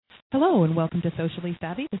Hello and welcome to Socially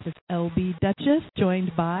Savvy. This is LB Dutchess, joined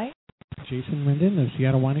by Jason Rendon of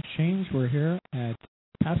Seattle Wine Exchange. We're here at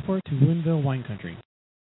Passport to Woodinville Wine Country.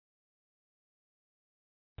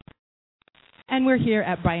 And we're here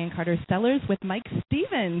at Brian Carter's Cellars with Mike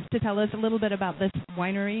Stevens to tell us a little bit about this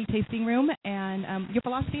winery tasting room and your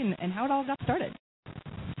philosophy and how it all got started.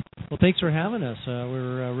 Well, thanks for having us.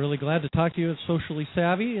 We're really glad to talk to you at Socially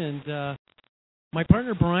Savvy. And my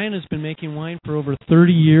partner Brian has been making wine for over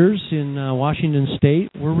 30 years in Washington State.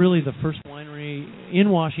 We're really the first winery in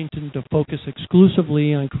Washington to focus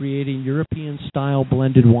exclusively on creating European-style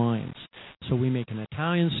blended wines. So we make an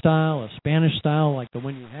Italian style, a Spanish style like the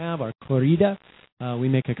one you have, our Corrida. We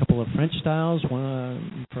make a couple of French styles,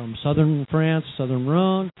 one from southern France, southern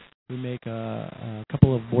Rhone. We make a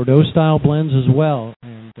couple of Bordeaux-style blends as well,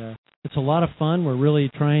 and it's a lot of fun. We're really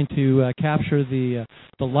trying to capture the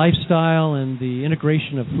lifestyle and the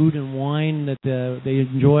integration of food and wine that they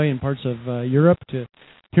enjoy in parts of Europe to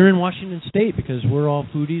here in Washington State, because we're all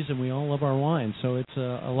foodies and we all love our wine, so it's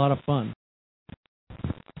a lot of fun.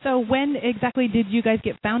 So when exactly did you guys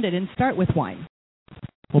get founded and start with wine?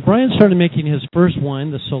 Well, Brian started making his first wine,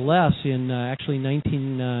 the Cellars, in actually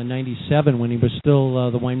 1997 when he was still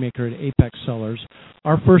the winemaker at Apex Cellars.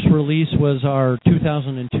 Our first release was our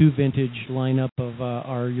 2002 vintage lineup of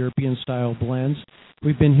our European-style blends.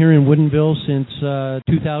 We've been here in Woodinville since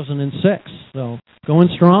 2006, so going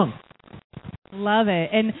strong. Love it.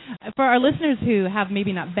 And for our listeners who have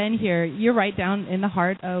maybe not been here, you're right down in the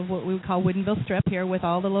heart of what we would call Woodinville Strip here with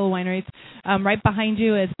all the little wineries. Right behind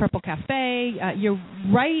you is Purple Cafe.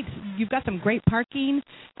 You've got some great parking,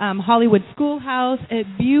 Hollywood Schoolhouse,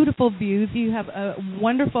 beautiful views. You have a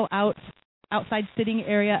wonderful outside sitting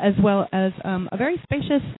area as well as a very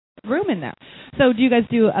spacious room in there. So do you guys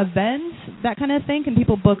do events, that kind of thing? Can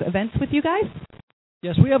people book events with you guys?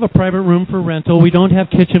 Yes, we have a private room for rental. We don't have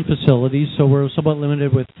kitchen facilities, so we're somewhat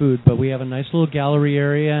limited with food, but we have a nice little gallery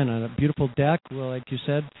area and a beautiful deck. Well, like you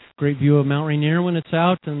said, great view of Mount Rainier when it's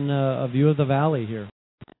out and a view of the valley here.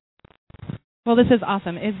 Well, this is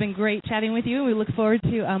awesome. It's been great chatting with you. We look forward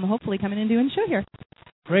to hopefully coming and doing a show here.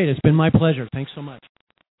 Great. It's been my pleasure. Thanks so much.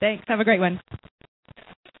 Thanks. Have a great one.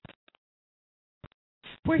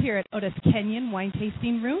 We're here at Otis Kenyon Wine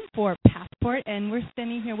Tasting Room for Passport, and we're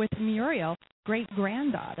standing here with Muriel,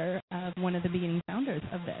 great-granddaughter of one of the beginning founders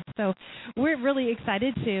of this. So we're really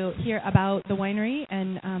excited to hear about the winery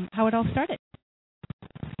and how it all started.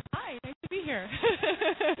 Hi, nice to be here.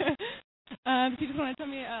 If you just want to tell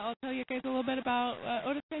me, I'll tell you guys a little bit about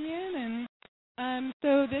Otis Kenyon. And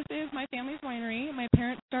so this is my family's winery. My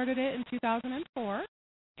parents started it in 2004,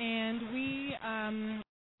 and we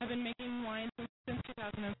I've been making wine since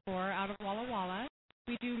 2004 out of Walla Walla.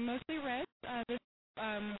 We do mostly reds. This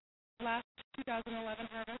last 2011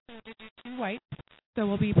 harvest, we did do 2 whites. So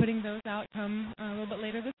we'll be putting those out come a little bit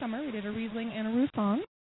later this summer. We did a Riesling and a Roussanne.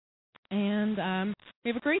 And we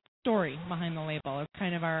have a great story behind the label. It's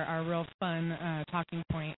kind of our real fun talking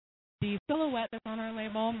point. The silhouette that's on our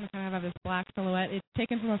label, we kind of have this black silhouette, it's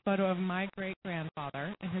taken from a photo of my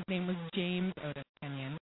great-grandfather, and his name was James Otis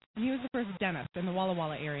Kenyon. And he was the first dentist in the Walla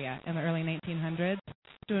Walla area in the early 1900s,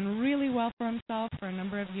 doing really well for himself for a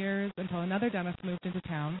number of years until another dentist moved into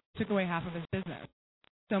town, took away half of his business.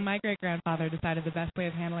 So my great-grandfather decided the best way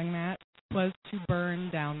of handling that was to burn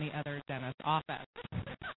down the other dentist's office.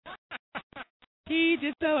 He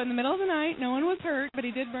did so in the middle of the night. No one was hurt, but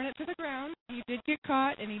he did burn it to the ground. He did get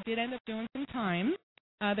caught, and he did end up doing some time.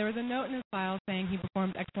 There was a note in his file saying he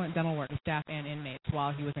performed excellent dental work to staff and inmates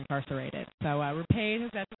while he was incarcerated. So repaid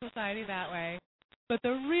his debt to society that way. But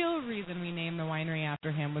the real reason we named the winery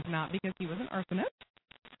after him was not because he was an arsonist,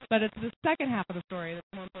 but it's the second half of the story that's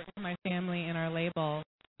more important to my family and our label.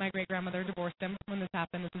 My great-grandmother divorced him when this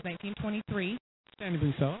happened. This was 1923.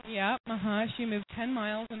 Understandably so. Yeah, She moved 10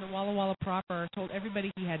 miles into Walla Walla proper, told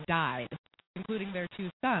everybody he had died, including their 2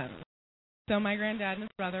 sons. So my granddad and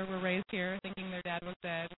his brother were raised here thinking their dad was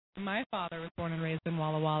dead. My father was born and raised in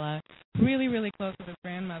Walla Walla, really, really close with his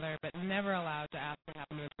grandmother, but never allowed to ask what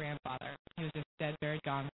happened to his grandfather. He was just dead, buried,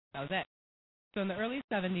 gone. That was it. So in the early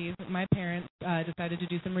 70s, my parents decided to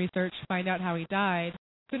do some research, find out how he died.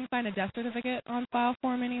 Couldn't find a death certificate on file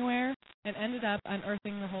for him anywhere, and ended up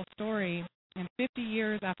unearthing the whole story. And 50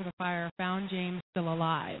 years after the fire, found James still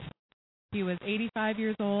alive. He was 85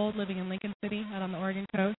 years old, living in Lincoln City out on the Oregon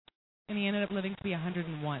coast, and he ended up living to be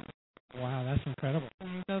 101. Wow, that's incredible.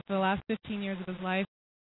 And so for the last 15 years of his life,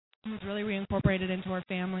 he was really reincorporated into our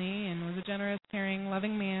family and was a generous, caring,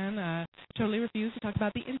 loving man. Totally refused to talk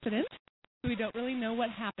about the incident. We don't really know what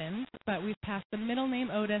happened, but we've passed the middle name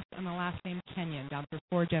Otis and the last name Kenyon down through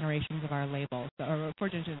 4 generations of our label, or 4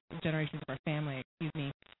 generations of our family, excuse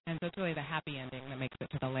me. And so it's really the happy ending that makes it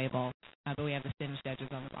to the label. But we have the singed edges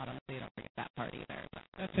on the bottom, so you don't forget that part either. So.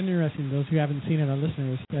 That's interesting. Those who haven't seen it, our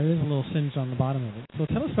listeners, there is a little singe on the bottom of it. So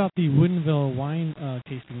tell us about the Woodinville wine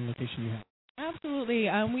tasting location you have. Absolutely.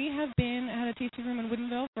 We have had a tasting room in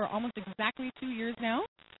Woodinville for almost exactly 2 years now.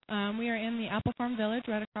 We are in the Apple Farm Village,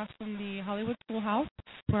 right across from the Hollywood Schoolhouse.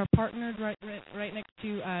 We're partnered right next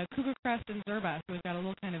to Cougar Crest and Zerba, so we've got a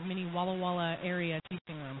little kind of mini Walla Walla area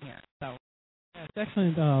tasting room here. So, it's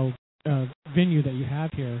excellent venue that you have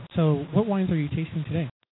here. So what wines are you tasting today?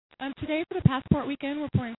 Today for the Passport weekend, we're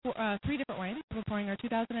pouring 3 different wines. We're pouring our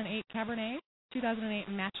 2008 Cabernet, 2008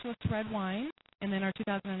 Matchless Red Wine, and then our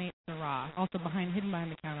 2008 Syrah. Also hidden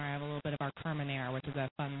behind the counter, I have a little bit of our Carmenere, which is a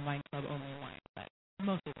fun wine club only wine, but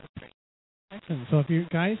mostly those 3. Excellent. So if you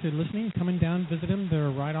guys are listening, coming down, visit them. They're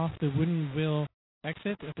right off the Woodinville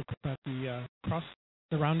exit at the cross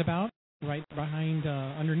the roundabout, right behind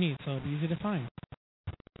underneath. So it'll be easy to find.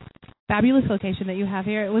 Fabulous location that you have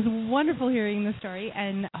here. It was wonderful hearing the story,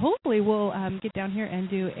 and hopefully we'll get down here and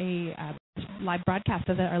do a live broadcast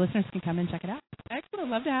so that our listeners can come and check it out. Excellent.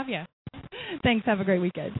 Love to have you. Thanks. Have a great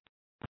weekend.